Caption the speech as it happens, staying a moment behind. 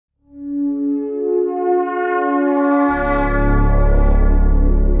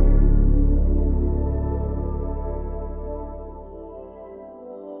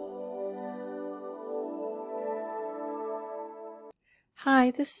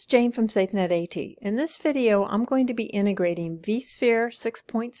Hi, this is Jane from SafeNet AT. In this video, I'm going to be integrating vSphere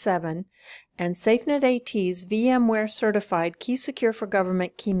 6.7 and SafeNet AT's VMware certified KeySecure for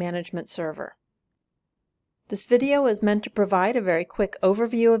Government Key Management Server. This video is meant to provide a very quick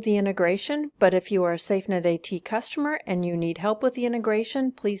overview of the integration, but if you are a SafeNet AT customer and you need help with the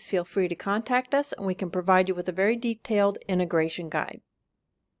integration, please feel free to contact us and we can provide you with a very detailed integration guide.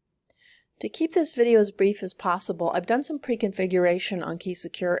 To keep this video as brief as possible, I've done some pre-configuration on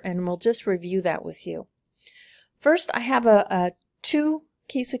KeySecure and we'll just review that with you. First, I have a two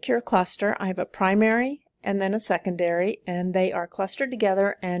KeySecure cluster. I have a primary and then a secondary, and they are clustered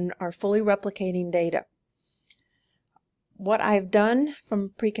together and are fully replicating data. What I've done from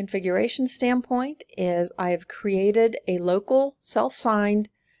a pre-configuration standpoint is I've created a local self-signed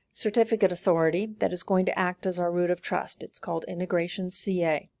certificate authority that is going to act as our root of trust. It's called Integration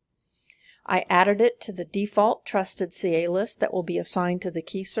CA. I added it to the default trusted CA list that will be assigned to the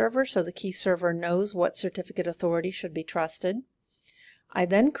key server, so the key server knows what certificate authority should be trusted. I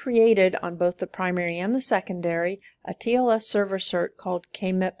then created on both the primary and the secondary a TLS server cert called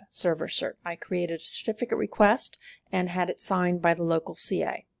KMIP server cert. I created a certificate request and had it signed by the local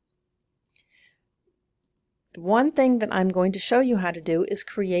CA. The one thing that I'm going to show you how to do is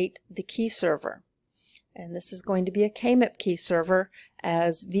create the key server. And this is going to be a KMIP key server,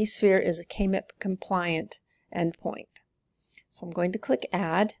 as vSphere is a KMIP compliant endpoint. So I'm going to click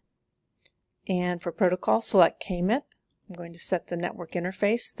Add, and for protocol select KMIP. I'm going to set the network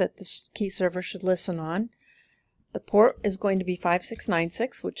interface that this key server should listen on. The port is going to be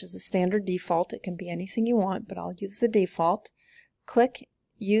 5696, which is the standard default. It can be anything you want, but I'll use the default. Click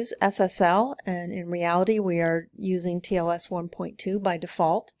Use SSL, and in reality we are using TLS 1.2 by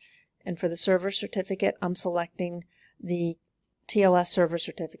default. And for the server certificate, I'm selecting the TLS server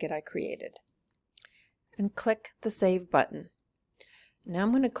certificate I created. And click the Save button. Now I'm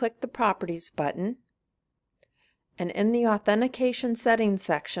going to click the Properties button. And in the Authentication Settings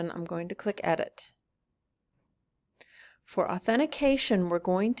section, I'm going to click Edit. For authentication, we're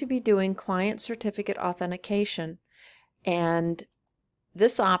going to be doing client certificate authentication. And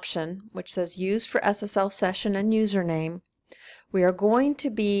this option, which says Use for SSL session and username, we are going to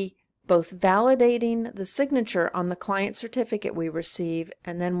be both validating the signature on the client certificate we receive,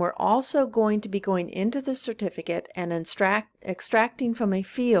 and then we're also going to be going into the certificate and extracting from a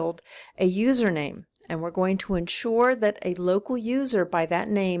field a username. And we're going to ensure that a local user by that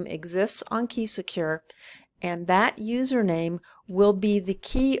name exists on KeySecure, and that username will be the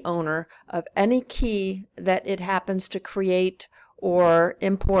key owner of any key that it happens to create or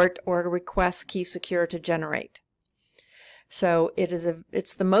import or request KeySecure to generate. So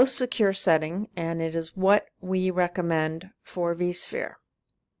it's the most secure setting, and it is what we recommend for vSphere.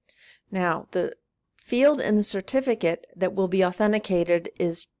 Now, the field in the certificate that will be authenticated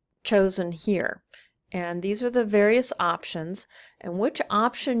is chosen here. And these are the various options, and which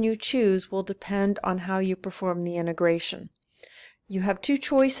option you choose will depend on how you perform the integration. You have two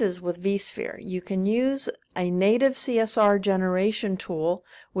choices with vSphere. You can use a native CSR generation tool,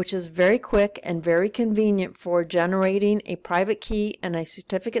 which is very quick and very convenient for generating a private key and a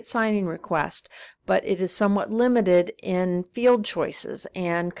certificate signing request, but it is somewhat limited in field choices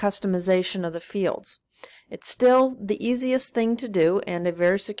and customization of the fields. It's still the easiest thing to do and a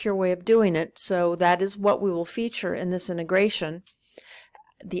very secure way of doing it, so that is what we will feature in this integration.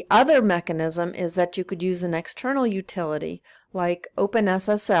 The other mechanism is that you could use an external utility like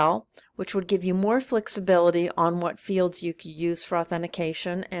OpenSSL, which would give you more flexibility on what fields you could use for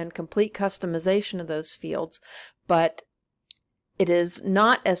authentication and complete customization of those fields, but it is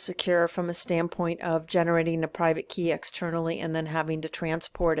not as secure from a standpoint of generating a private key externally and then having to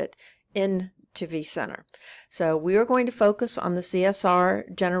transport it into vCenter. So we are going to focus on the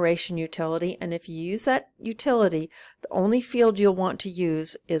CSR generation utility, and if you use that utility, the only field you'll want to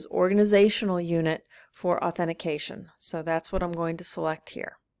use is organizational unit for authentication. So that's what I'm going to select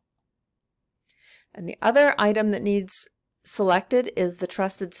here. And the other item that needs selected is the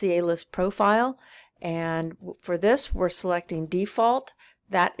trusted CA list profile, and for this we're selecting default.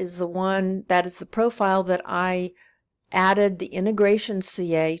 That is the profile that I added the integration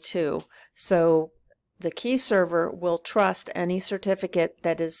CA to, so the key server will trust any certificate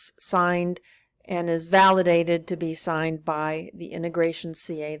that is signed and is validated to be signed by the integration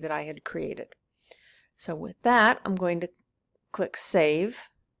CA that I had created. So with that, I'm going to click Save,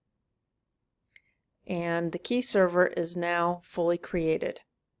 and the key server is now fully created.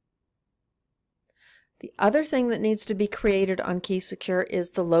 The other thing that needs to be created on KeySecure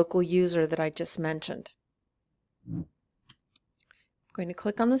is the local user that I just mentioned. I'm going to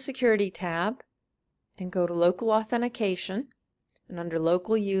click on the Security tab and go to Local Authentication, and under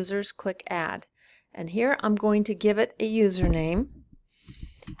local users click add. And here I'm going to give it a username,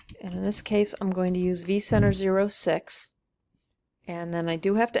 and in this case I'm going to use vCenter06, and then I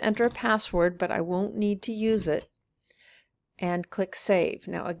do have to enter a password, but I won't need to use it, and click save.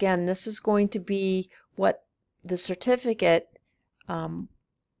 Now again, this is going to be what the certificate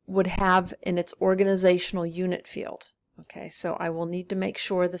would have in its organizational unit field. Okay, so I will need to make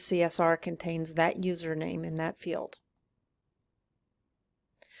sure the CSR contains that username in that field.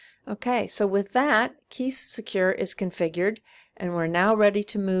 Okay, so with that, KeySecure is configured, and we're now ready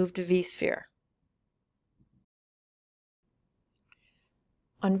to move to vSphere.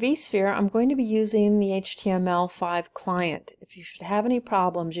 On vSphere, I'm going to be using the HTML5 client. If you should have any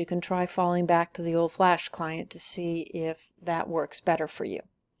problems, you can try falling back to the old Flash client to see if that works better for you.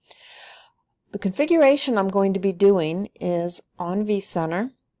 The configuration I'm going to be doing is on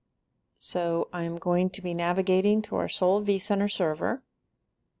vCenter, so I'm going to be navigating to our sole vCenter server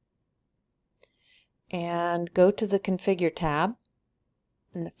and go to the Configure tab.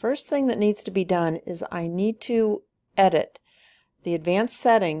 And the first thing that needs to be done is I need to edit the advanced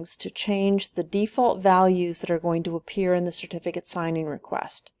settings to change the default values that are going to appear in the certificate signing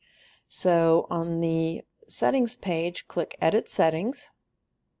request. So on the settings page, click Edit Settings,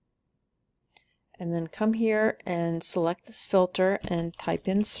 and then come here and select this filter and type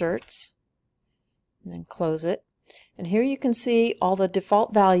in certs, and then close it. And here you can see all the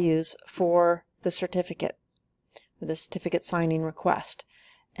default values for the certificate, for the certificate signing request.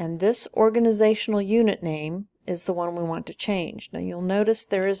 And this organizational unit name is the one we want to change. Now you'll notice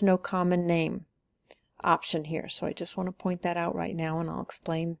there is no common name option here, so I just want to point that out right now, and I'll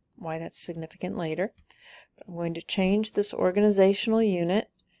explain why that's significant later. But I'm going to change this organizational unit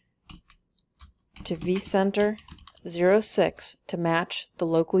to vCenter06 to match the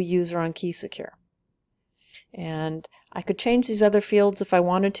local user on KeySecure. And I could change these other fields if I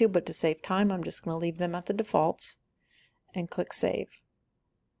wanted to, but to save time I'm just going to leave them at the defaults and click Save.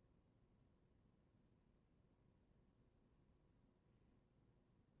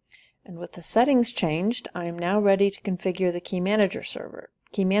 And with the settings changed, I am now ready to configure the key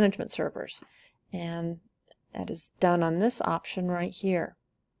management servers. And that is done on this option right here.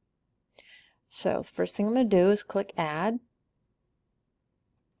 So the first thing I'm going to do is click Add,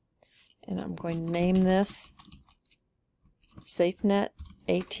 and I'm going to name this SafeNet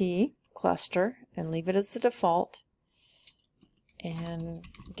AT cluster and leave it as the default, and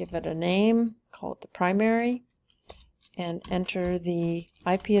give it a name, call it the primary, and enter the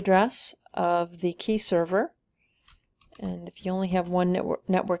IP address of the key server. And if you only have one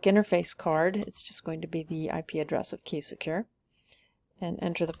network interface card, it's just going to be the IP address of KeySecure, and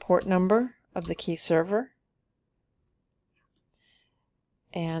enter the port number of the key server.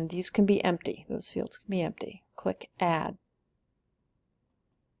 And these can be empty, those fields can be empty. Click Add.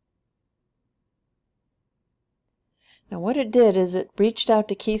 Now what it did is it reached out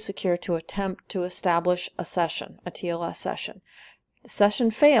to KeySecure to attempt to establish a session, a TLS session. The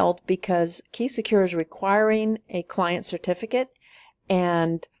session failed because KeySecure is requiring a client certificate,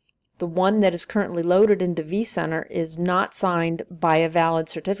 and the one that is currently loaded into vCenter is not signed by a valid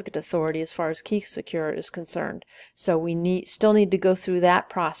certificate authority as far as KeySecure is concerned. So we still need to go through that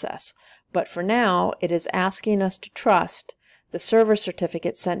process. But for now, it is asking us to trust the server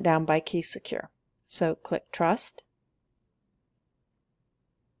certificate sent down by KeySecure. So click Trust.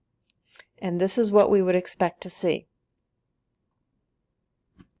 And this is what we would expect to see.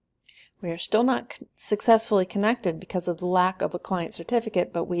 We are still not successfully connected because of the lack of a client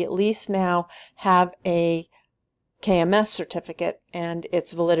certificate, but we at least now have a KMS certificate and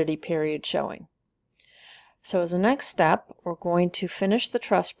its validity period showing. So as a next step, we're going to finish the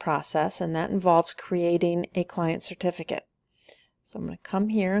trust process, and that involves creating a client certificate. So I'm going to come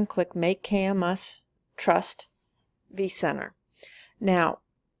here and click Make KMS Trust vCenter. Now,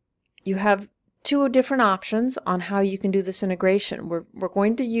 you have two different options on how you can do this integration. We're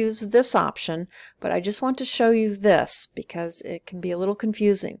going to use this option, but I just want to show you this because it can be a little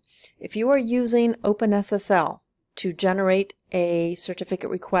confusing. If you are using OpenSSL to generate a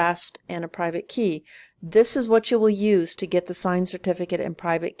certificate request and a private key, this is what you will use to get the signed certificate and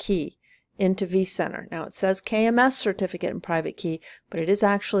private key into vCenter. Now it says KMS certificate and private key, but it is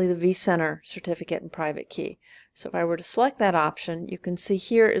actually the vCenter certificate and private key. So if I were to select that option, you can see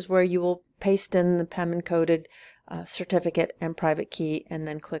here is where you will paste in the PEM encoded certificate and private key, and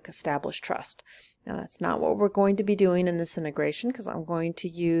then click Establish Trust. Now that's not what we're going to be doing in this integration, because I'm going to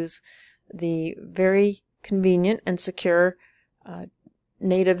use the very convenient and secure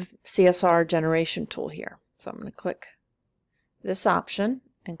native CSR generation tool here. So I'm going to click this option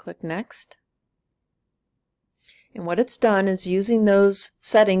and click Next. And what it's done is, using those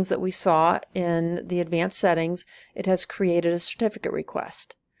settings that we saw in the advanced settings, it has created a certificate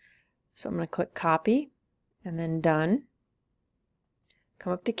request. So I'm going to click Copy and then Done.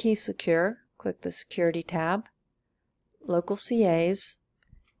 Come up to KeySecure, click the Security tab, Local CAs,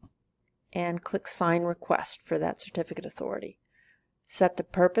 and click Sign Request for that certificate authority. Set the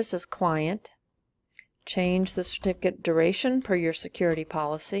purpose as client. Change the certificate duration per your security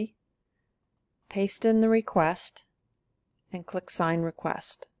policy. Paste in the request and click Sign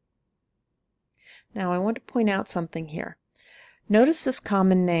Request. Now I want to point out something here. Notice this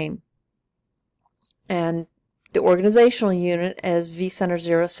common name and the organizational unit as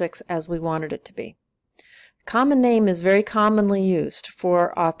vCenter 06 as we wanted it to be. Common name is very commonly used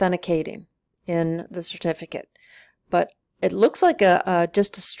for authenticating in the certificate, but it looks like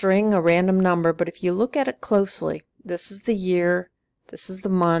just a string, a random number, but if you look at it closely, this is the year, this is the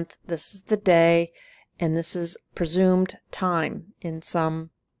month, this is the day, and this is presumed time in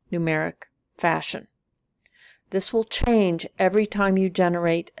some numeric fashion. This will change every time you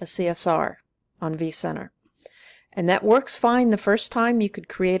generate a CSR on vCenter. And that works fine the first time. You could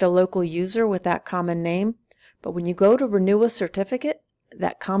create a local user with that common name, but when you go to renew a certificate,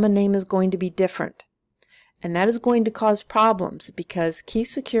 that common name is going to be different. And that is going to cause problems because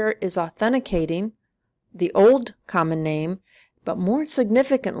KeySecure is authenticating the old common name, but more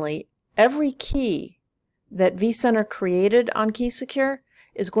significantly, every key that vCenter created on KeySecure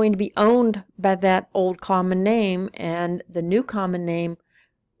is going to be owned by that old common name, and the new common name,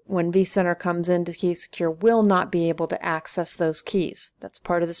 when vCenter comes into KeySecure, will not be able to access those keys. That's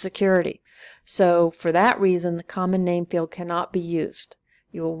part of the security. So for that reason, the common name field cannot be used.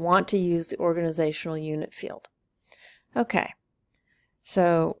 You will want to use the organizational unit field. Okay,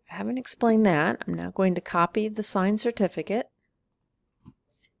 so having explained that, I'm now going to copy the signed certificate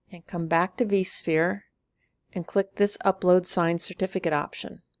and come back to vSphere and click this Upload Signed Certificate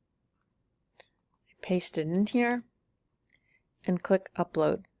option. I paste it in here and click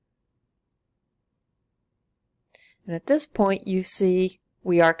Upload. And at this point you see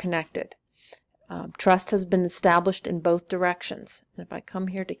we are connected. Trust has been established in both directions. And if I come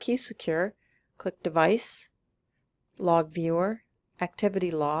here to KeySecure, click Device, Log Viewer,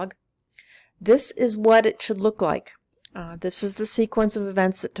 Activity Log, this is what it should look like. This is the sequence of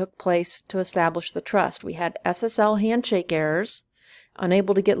events that took place to establish the trust. We had SSL handshake errors,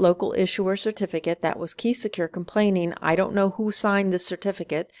 unable to get local issuer certificate. That was KeySecure complaining, I don't know who signed this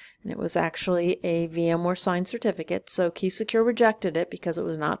certificate, and it was actually a VMware signed certificate, so KeySecure rejected it because it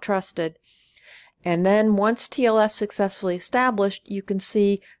was not trusted. And then once TLS successfully established, you can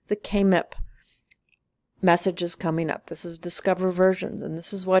see the KMIP messages coming up. This is Discover Versions, and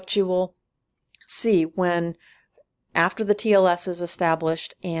this is what you will see when after the TLS is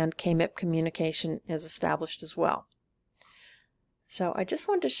established and KMIP communication is established as well. So I just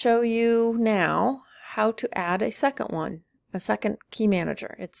want to show you now how to add a second one, a second key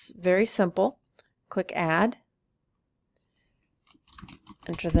manager. It's very simple. Click Add,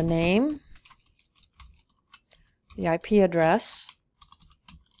 enter the name, the IP address,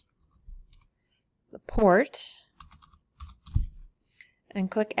 the port, and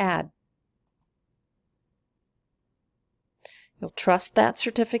click Add. You'll trust that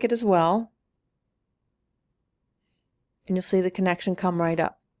certificate as well, and you'll see the connection come right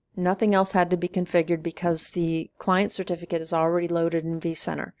up. Nothing else had to be configured because the client certificate is already loaded in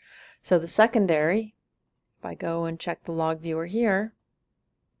vCenter. So the secondary, if I go and check the log viewer here,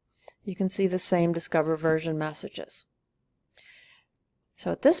 you can see the same Discover Version messages.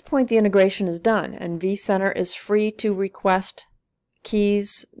 So at this point the integration is done, and vCenter is free to request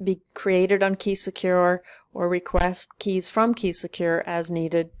keys be created on KeySecure or request keys from KeySecure as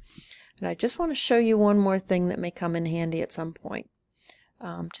needed. And I just want to show you one more thing that may come in handy at some point.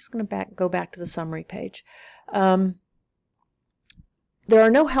 I'm just going to go back to the summary page. There are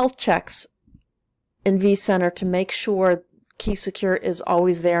no health checks in vCenter to make sure KeySecure is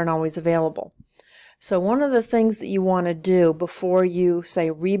always there and always available. So one of the things that you want to do before you say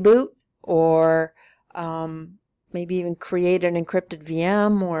reboot or maybe even create an encrypted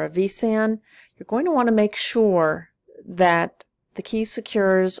VM or a vSAN, you're going to want to make sure that the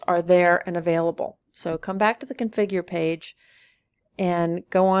KeySecures are there and available. So come back to the configure page and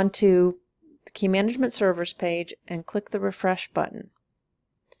go on to the Key Management Servers page and click the refresh button.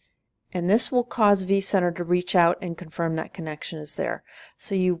 And this will cause vCenter to reach out and confirm that connection is there.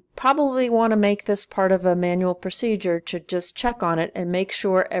 So you probably want to make this part of a manual procedure to just check on it and make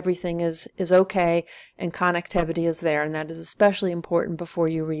sure everything is okay and connectivity is there. And that is especially important before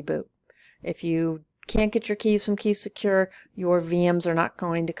you reboot. If you can't get your keys from KeySecure, your VMs are not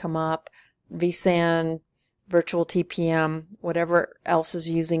going to come up. vSAN, virtual TPM, whatever else is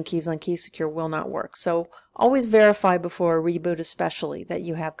using keys on KeySecure will not work. So always verify before a reboot especially that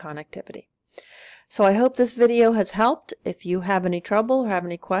you have connectivity. So I hope this video has helped. If you have any trouble or have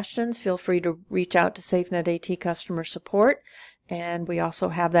any questions, feel free to reach out to SafeNet AT customer support, and we also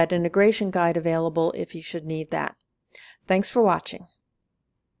have that integration guide available if you should need that. Thanks for watching.